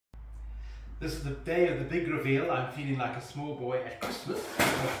This is the day of the big reveal. I'm feeling like a small boy at Christmas.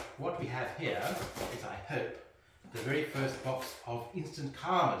 What we have here is, I hope, the very first box of instant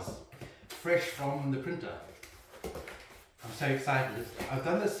karmas, fresh from the printer. I'm so excited. I've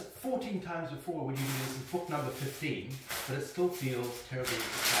done this 14 times before when you do this in book number 15, but it still feels terribly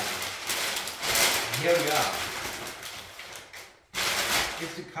exciting. And here we are.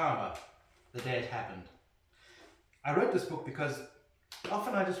 Instant karma, the day it happened. I wrote this book because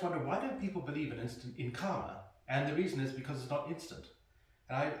often I just wonder, why don't people believe in karma? And the reason is because it's not instant.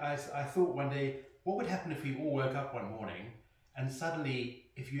 And I thought one day, what would happen if we all woke up one morning and suddenly,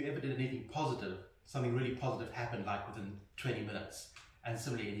 if you ever did anything positive, something really positive happened like within 20 minutes, and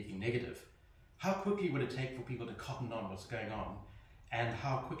similarly anything negative? How quickly would it take for people to cotton on what's going on? And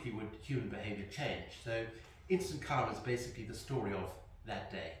how quickly would human behavior change? So instant karma is basically the story of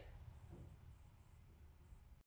that day.